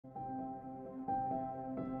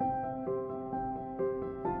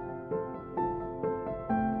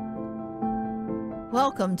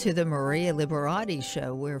Welcome to the Maria Liberati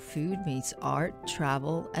Show, where food meets art,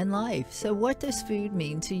 travel, and life. So what does food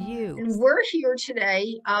mean to you? And we're here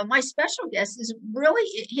today. My special guest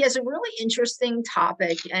he has a really interesting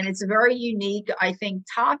topic, and it's a very unique, I think,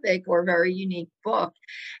 topic or very unique book.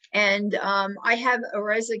 And I have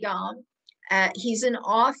Erez Agam. He's an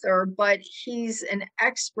author, but he's an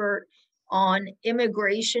expert on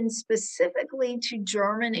immigration, specifically to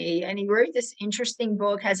Germany. And he wrote this interesting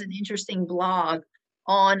book, has an interesting blog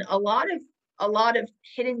on a lot of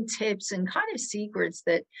hidden tips and kind of secrets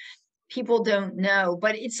that people don't know,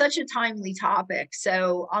 but it's such a timely topic.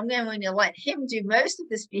 So I'm going to let him do most of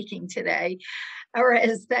the speaking today.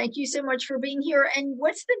 Erez, thank you so much for being here. And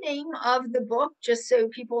what's the name of the book, just so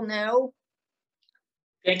people know?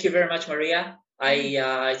 Thank you very much, Maria.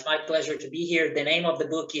 It's my pleasure to be here. The name of the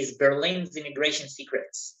book is Berlin's Immigration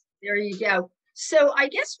Secrets. There you go. So I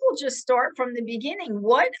guess we'll just start from the beginning.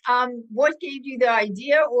 What gave you the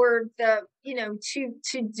idea or to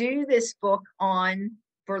do this book on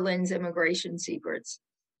Berlin's immigration secrets?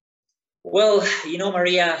 Well,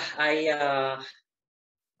 Maria, I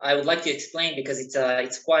would like to explain because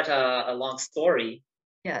it's quite a long story.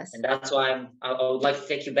 Yes. And that's why I would like to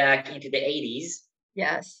take you back into the 80s.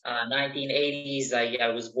 Yes. 1980s. I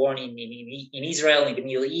was born in Israel, in the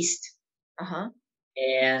Middle East. Uh-huh.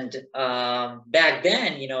 And back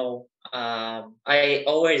then, I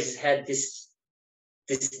always had this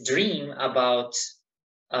dream about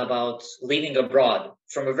living abroad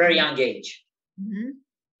from a very young age. Mm-hmm.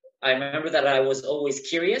 I remember that I was always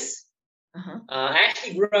curious. Uh-huh. I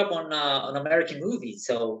actually grew up on American movies,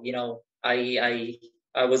 so I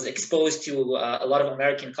was exposed to a lot of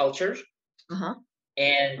American culture. Uh-huh.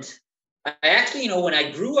 And I actually, when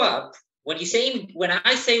I grew up, when I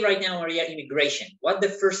say right now, Maria, immigration, what's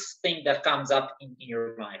the first thing that comes up in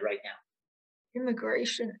your mind right now?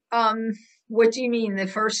 Immigration. What do you mean? The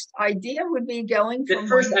first idea would be going from the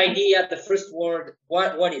first idea, the first word.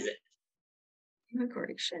 What is it?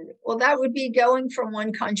 Immigration. Well, that would be going from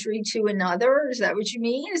one country to another. Is that what you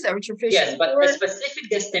mean? Is that what you're fishing for? Yes, but a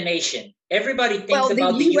specific destination. Everybody thinks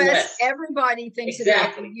about the US. Everybody thinks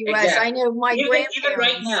about the US. Exactly. I know my grandparents. Even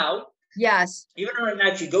right now. Yes. Even right now,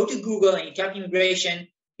 if you go to Google and you type immigration,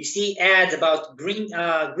 you see ads about green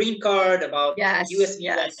card, about US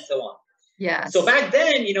visa, and so on. Yeah. So back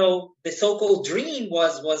then, the so-called dream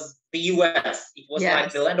was the US. It was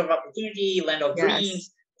like the land of opportunity, land of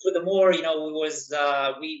dreams. Furthermore,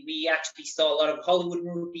 we actually saw a lot of Hollywood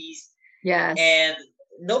movies. Yes. And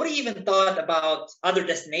nobody even thought about other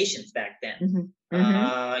destinations back then.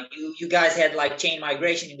 Mm-hmm. You guys had like chain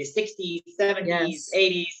migration in the 60s, 70s,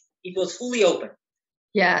 80s. It was fully open.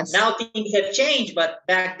 Yes. Now things have changed, but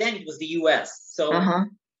back then it was the US. So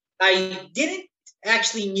I didn't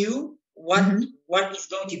actually knew what is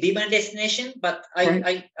going to be my destination, but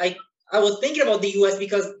I was thinking about the US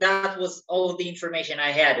because that was all of the information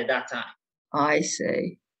I had at that time. I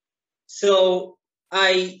see. So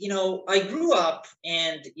I grew up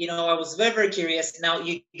and, I was very, very curious. Now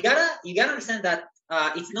you gotta understand that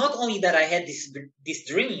it's not only that I had this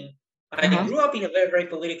dream. I grew up in a very, very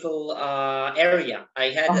political area.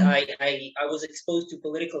 I was exposed to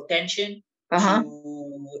political tension, to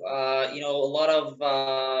a lot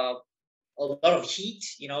of heat,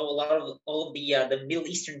 all of the Middle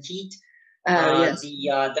Eastern heat,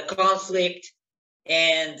 the conflict,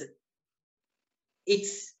 and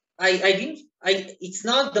it's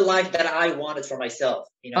not the life that I wanted for myself.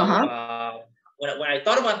 When I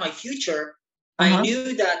thought about my future, I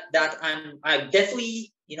knew that I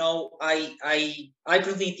definitely, I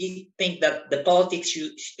personally think that the politics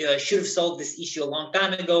should have solved this issue a long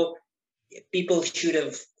time ago. People should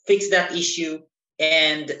have fixed that issue.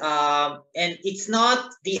 And it's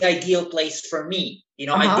not the ideal place for me.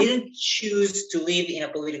 I didn't choose to live in a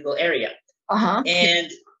political area. And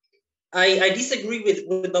I disagree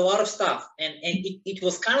with a lot of stuff. And it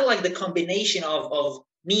was kind of like the combination of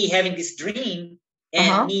me having this dream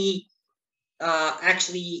and me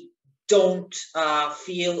actually don't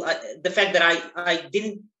feel the fact that I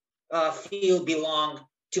didn't feel belong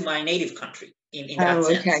to my native country. In that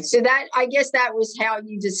sense. Okay. So I guess that was how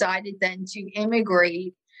you decided then to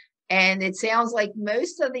immigrate. And it sounds like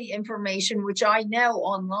most of the information, which I know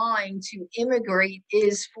online to immigrate,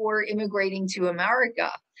 is for immigrating to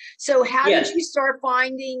America. So how did you start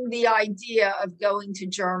finding the idea of going to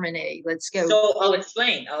Germany? Let's go. So I'll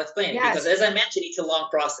explain because as I mentioned, it's a long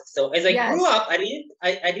process. So as I grew up, I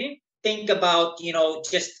didn't think about,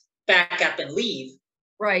 just pack up and leave.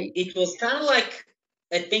 Right. It was kind of like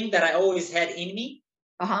a thing that I always had in me.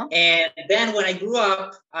 And then when I grew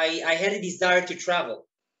up, I had a desire to travel.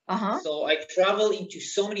 So I traveled into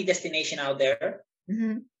so many destinations out there.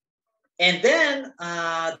 Mm-hmm. And then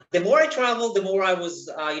the more I traveled, the more I was,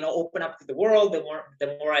 open up to the world,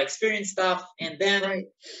 the more I experienced stuff. And then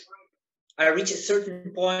I reached a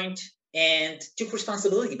certain point and took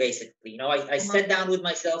responsibility, basically. I sat down with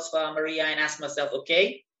myself, Maria, and asked myself,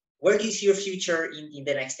 okay, where do you see your future in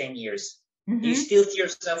the next 10 years? Mm-hmm. Do you still see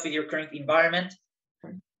yourself with your current environment?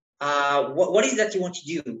 What is that you want to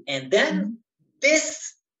do? And then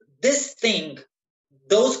this thing,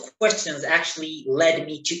 those questions actually led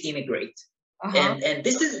me to immigrate. And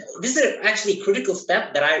this is actually a critical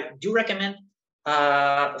step that I do recommend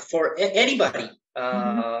for anybody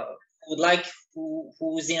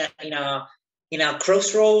who's in a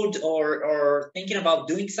crossroad or thinking about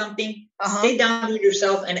doing something. Sit down with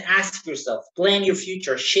yourself and ask yourself, plan your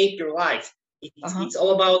future, shape your life. It's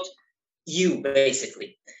all about you,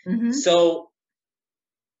 basically. So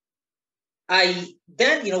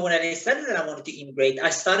when I decided that I wanted to immigrate, I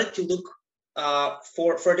started to look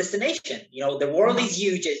for a destination. The world is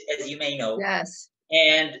huge, as you may know. Yes.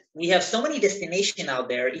 And we have so many destinations out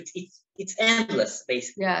there. It's endless,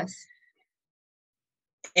 basically. Yes.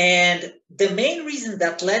 And the main reason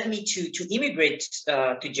that led me to immigrate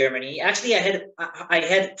to Germany, actually, I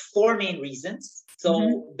had four main reasons.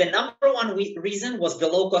 So the number one reason was the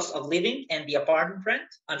low cost of living and the apartment rent.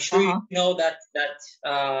 I'm sure you know that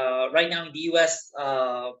right now in the U.S.,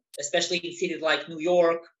 especially in cities like New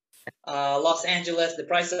York, Los Angeles, the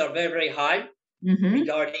prices are very, very high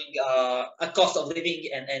regarding a cost of living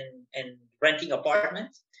and renting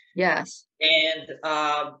apartments. Yes. And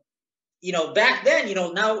back then,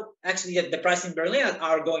 now actually the price in Berlin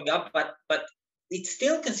are going up, but it's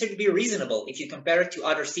still considered to be reasonable if you compare it to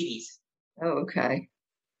other cities. Oh, okay.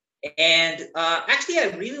 And actually,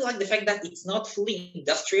 I really like the fact that it's not fully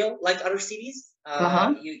industrial like other cities. There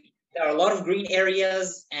are a lot of green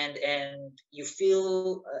areas, and you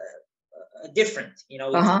feel different.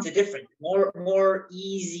 It's a different, more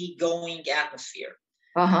easygoing atmosphere.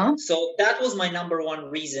 So that was my number one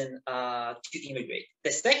reason to immigrate.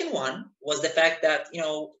 The second one was the fact that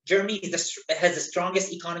Germany has the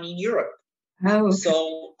strongest economy in Europe. Oh, okay.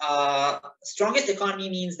 So strongest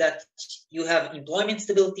economy means that you have employment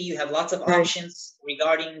stability, you have lots of options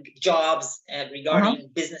regarding jobs and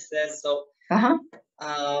regarding businesses. So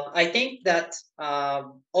I think that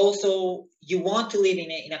also you want to live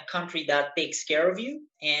in a country that takes care of you.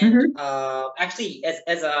 And actually,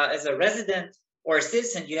 as a resident or a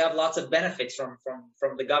citizen, you have lots of benefits from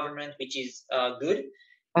the government, which is good.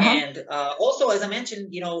 And also, as I mentioned,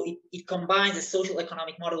 it combines a social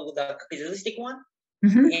economic model with a capitalistic one.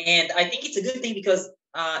 And I think it's a good thing because,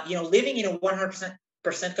 living in a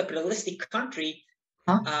 100% capitalistic country,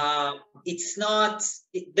 it's not,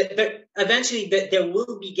 eventually there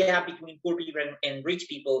will be gap between poor people and rich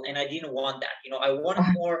people. And I didn't want that. I wanted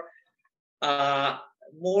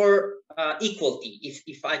more equality,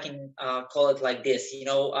 if I can call it like this.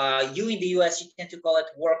 You in the US, you tend to call it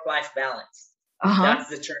work-life balance. That's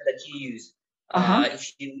the term that you use.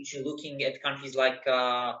 If you're looking at countries like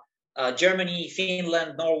Germany,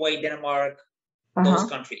 Finland, Norway, Denmark, those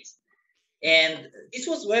countries. And this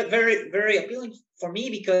was very, very appealing for me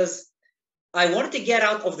because I wanted to get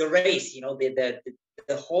out of the race,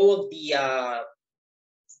 the whole of the,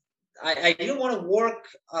 I didn't want to work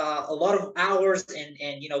a lot of hours and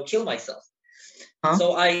kill myself.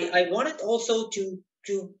 So I wanted also to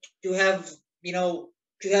have,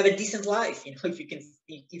 to have a decent life, if you can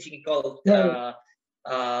call it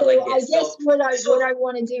like this. I guess what I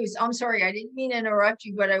want to do is, I'm sorry, I didn't mean to interrupt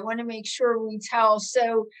you, but I want to make sure we tell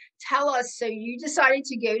us. So you decided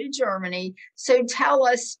to go to Germany. So tell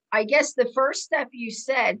us, I guess the first step you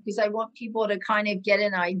said, because I want people to kind of get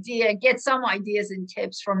an idea, get some ideas and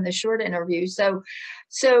tips from the short interview. So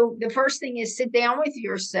the first thing is sit down with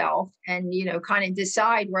yourself and, kind of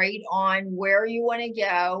decide on where you want to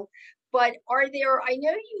go. But I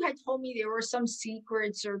know you had told me there were some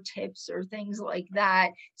secrets or tips or things like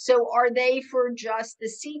that. So are they for just the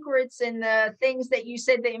secrets and the things that you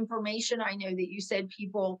said, the information? I know that you said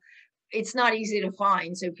it's not easy to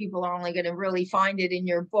find. So people are only going to really find it in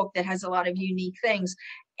your book that has a lot of unique things.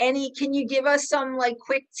 Can you give us some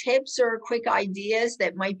quick tips or quick ideas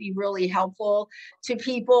that might be really helpful to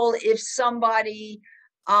people if somebody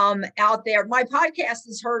out there? My podcast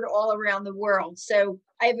is heard all around the world. So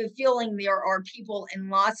I have a feeling there are people in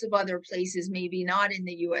lots of other places, maybe not in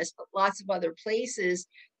the US, but lots of other places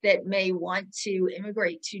that may want to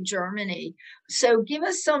immigrate to Germany. So give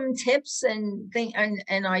us some tips and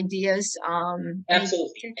ideas.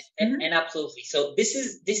 Absolutely. And absolutely. So this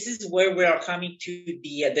is where we are coming to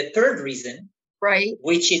the third reason, right?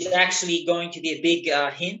 Which is actually going to be a big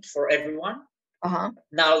hint for everyone.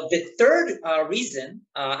 Now, the third reason,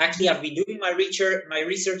 actually, I've been doing my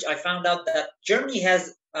research. I found out that Germany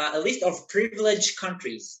has a list of privileged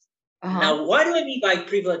countries. Now, what do I mean by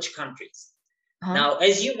privileged countries? Now,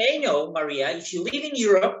 as you may know, Maria, if you live in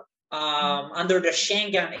Europe, under the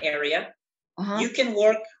Schengen area, you can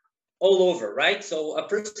work all over, right? So a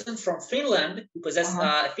person from Finland who possesses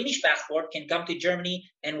a Finnish passport can come to Germany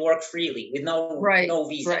and work freely with no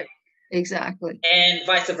visa. Right. Exactly. And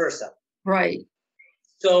vice versa. Right.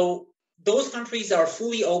 So those countries are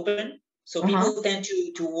fully open. So people tend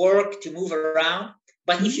to work, to move around.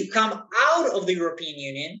 But if you come out of the European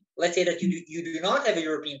Union, let's say that you do not have a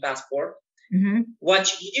European passport, what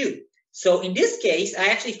should you do? So in this case, I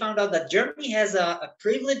actually found out that Germany has a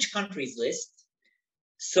privileged countries list.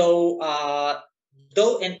 So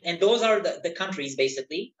those are the countries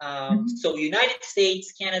basically. So United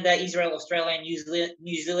States, Canada, Israel, Australia, and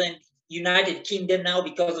New Zealand, United Kingdom now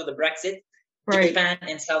because of the Brexit, Japan,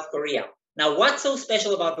 and South Korea. Now, what's so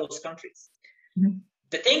special about those countries?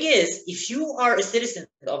 The thing is, if you are a citizen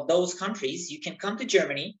of those countries, you can come to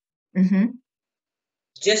Germany,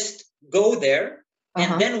 just go there,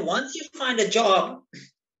 and then once you find a job,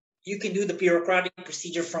 you can do the bureaucratic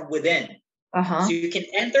procedure from within. So you can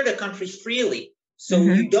enter the country freely. So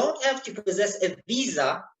you don't have to possess a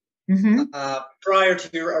visa prior to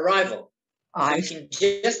your arrival. So you can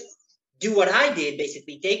just do what I did,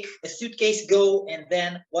 basically take a suitcase, go, and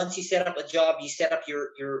then once you set up a job, you set up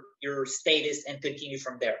your status and continue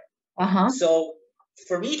from there. So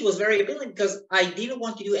for me, it was very appealing because I didn't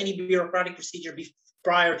want to do any bureaucratic procedure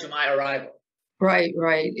prior to my arrival. Right.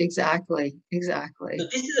 Exactly. So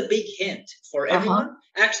this is a big hint for everyone.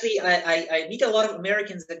 Actually, I meet a lot of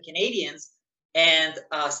Americans and Canadians, and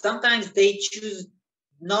sometimes they choose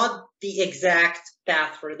not the exact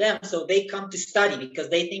path for them. So they come to study because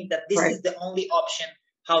they think that this is the only option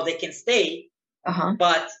how they can stay.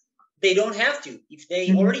 But they don't have to. If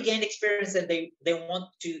they already gained experience and they want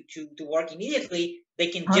to work immediately, they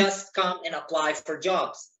can just come and apply for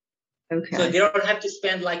jobs. So they don't have to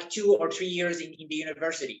spend like 2 or 3 years in the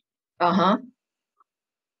university,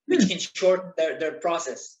 which can shorten their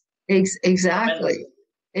process. Exactly.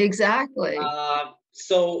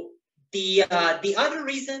 So the other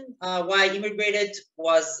reason why I immigrated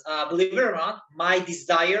was, believe it or not, my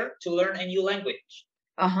desire to learn a new language.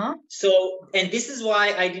 So, and this is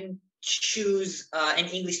why I didn't choose an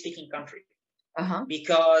English-speaking country,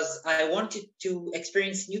 because I wanted to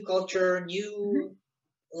experience new culture, new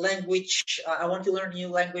language. I want to learn new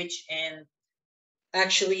language, and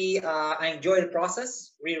actually I enjoy the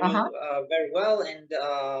process really very well. And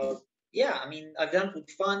yeah, I mean, I've done it with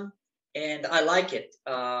fun, and I like it.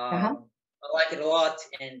 I like it a lot,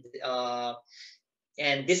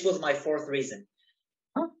 and this was my fourth reason.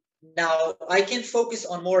 Now I can focus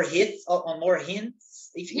on more hints.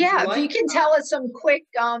 If you can tell us some quick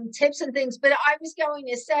tips and things. But I was going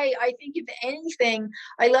to say, I think if anything,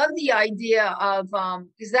 I love the idea of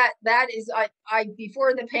because that is I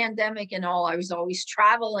before the pandemic and all, I was always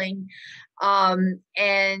traveling. I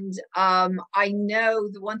know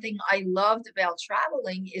the one thing I loved about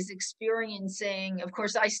traveling is experiencing, of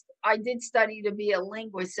course, I did study to be a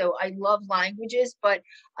linguist, so I love languages, but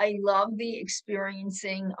I love the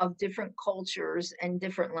experiencing of different cultures and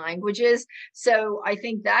different languages. So I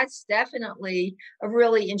think that's definitely a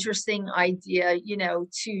really interesting idea,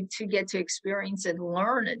 to get to experience and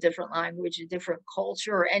learn a different language, a different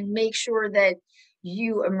culture, and make sure that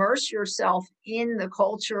you immerse yourself in the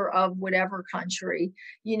culture of whatever country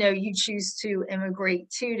you choose to immigrate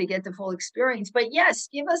to get the full experience. But yes,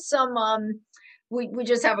 give us some we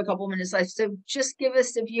just have a couple minutes left, so just give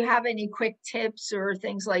us, if you have any quick tips or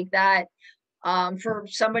things like that, for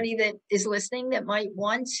somebody that is listening that might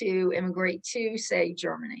want to immigrate to, say,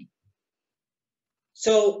 Germany.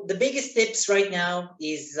 So the biggest tips right now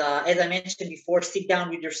is, as I mentioned before, sit down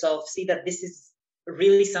with yourself, see that this is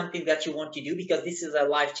really something that you want to do, because this is a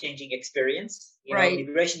life-changing experience.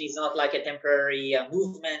 Immigration is not like a temporary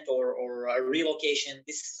movement or a relocation.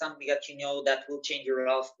 This is something that that will change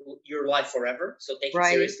your life forever. So take it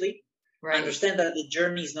seriously. Understand that the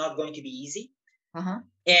journey is not going to be easy.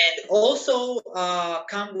 And also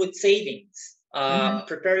come with savings.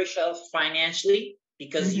 Prepare yourself financially,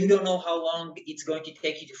 because you don't know how long it's going to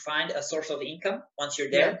take you to find a source of income once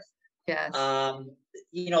you're there.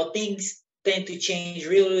 Things tend to change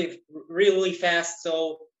really, really fast.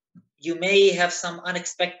 So you may have some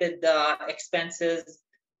unexpected expenses.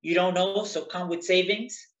 You don't know. So come with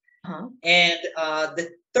savings. And the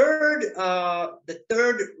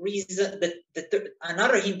third reason,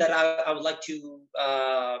 another hint that I would like to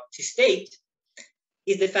state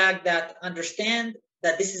is the fact that understand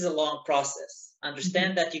that this is a long process.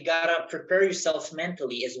 understand that you gotta prepare yourself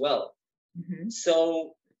mentally as well.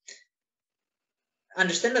 So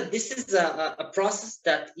understand that this is a process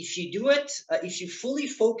that if you do it, if you fully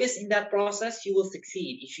focus in that process, you will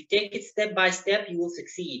succeed. If you take it step by step, you will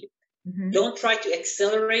succeed. Don't try to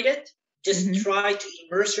accelerate it. Just try to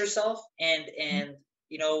immerse yourself and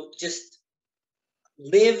you know, just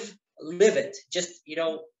live it. Just, you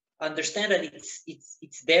know, understand that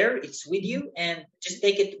it's there, it's with you, and just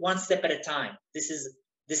take it one step at a time. This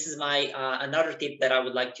is my another tip that I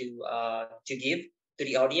would like to give to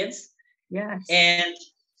the audience. Yes. And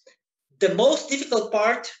the most difficult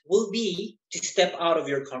part will be to step out of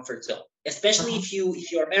your comfort zone, especially if you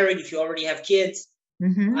are married, if you already have kids.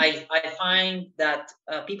 I find that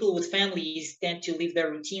people with families tend to live their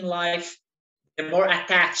routine life. They're more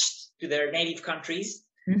attached to their native countries,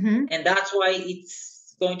 and that's why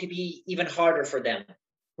it's going to be even harder for them.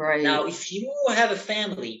 Right. Now, if you have a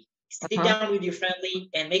family, sit down with your family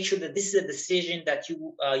and make sure that this is a decision that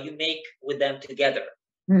you make with them together.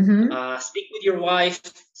 Speak with your wife,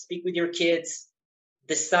 speak with your kids,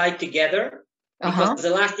 decide together, because the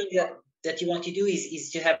last thing that you want to do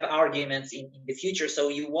is to have arguments in the future. So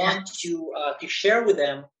you want to share with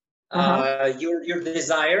them your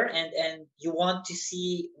desire, and you want to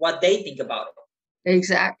see what they think about it.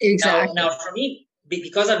 Exactly. Now for me,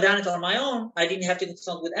 because I've done it on my own, I didn't have to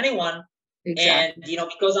consult with anyone. And you know,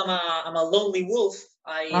 because I'm a lonely wolf,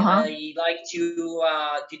 I like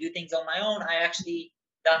to do things on my own. I actually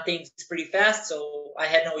done things pretty fast, so I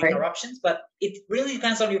had no interruptions. But it really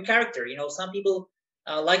depends on your character. You know, some people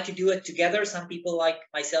like to do it together. Some people, like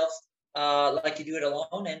myself, like to do it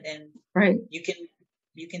alone, and you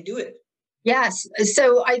can do it. Yes.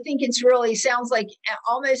 So I think it's really sounds like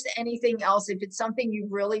almost anything else. If it's something you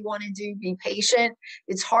really want to do, be patient.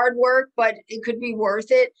 It's hard work, but it could be worth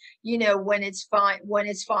it, you know, when it's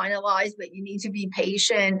finalized, but you need to be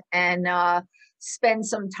patient and spend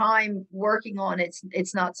some time working on it.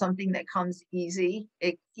 It's not something that comes easy.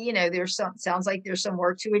 It, you know, sounds like there's some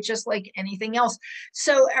work to it, just like anything else.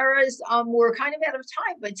 So Erez, we're kind of out of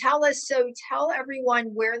time, but tell everyone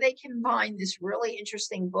where they can find this really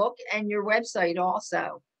interesting book and your website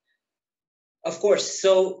also. Of course.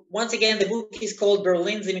 So once again, the book is called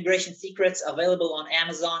Berlin's Immigration Secrets, available on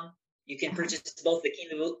Amazon. You can purchase both the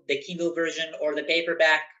Kindle version or the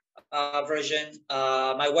paperback version.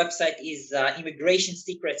 My website is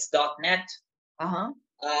immigrationsecrets.net.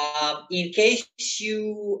 In case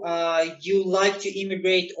you like to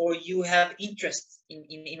immigrate or you have interest in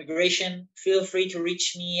immigration, feel free to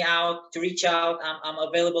reach out. I'm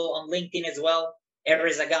available on LinkedIn as well,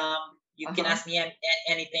 Erez Agam. You can ask me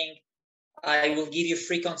anything. I will give you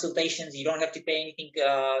free consultations. You don't have to pay anything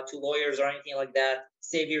to lawyers or anything like that.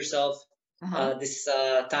 Save yourself this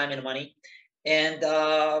time and money. And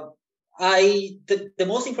the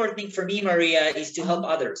most important thing for me, Maria, is to help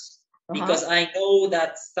others, because I know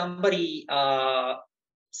that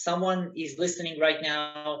someone is listening right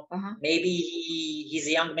now. Maybe he's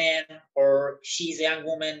a young man or she's a young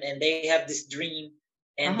woman, and they have this dream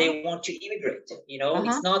and they want to immigrate. You know,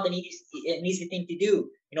 it's not an easy thing to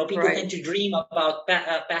do. You know, people tend to dream about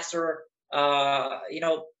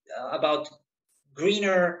about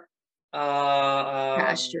greener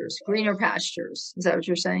pastures. Is that what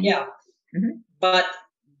you're saying? Yeah. But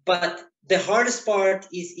the hardest part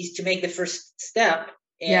is to make the first step.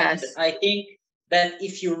 And I think that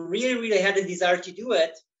if you really, really had a desire to do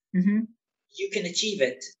it, you can achieve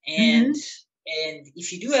it. And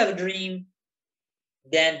if you do have a dream,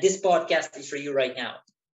 then this podcast is for you right now.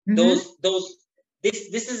 This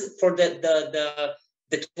is for the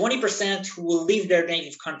 20% who will leave their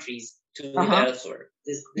native countries to live elsewhere.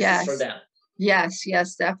 This is for them. Yes,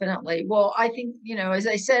 definitely. Well, I think, you know, as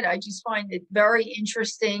I said, I just find it very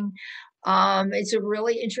interesting. It's a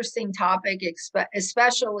really interesting topic,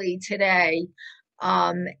 especially today.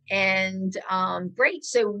 Great.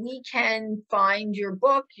 So we can find your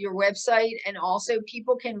book, your website, and also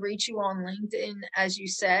people can reach you on LinkedIn, as you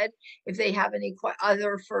said, if they have any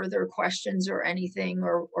other further questions or anything,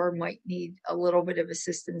 or might need a little bit of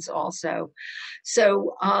assistance also.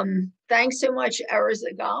 So thanks so much, Erez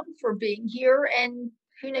Agam, for being here. And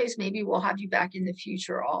who knows, maybe we'll have you back in the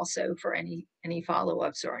future also for any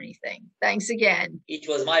follow-ups or anything. Thanks again. It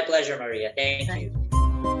was my pleasure, Maria. Thank you.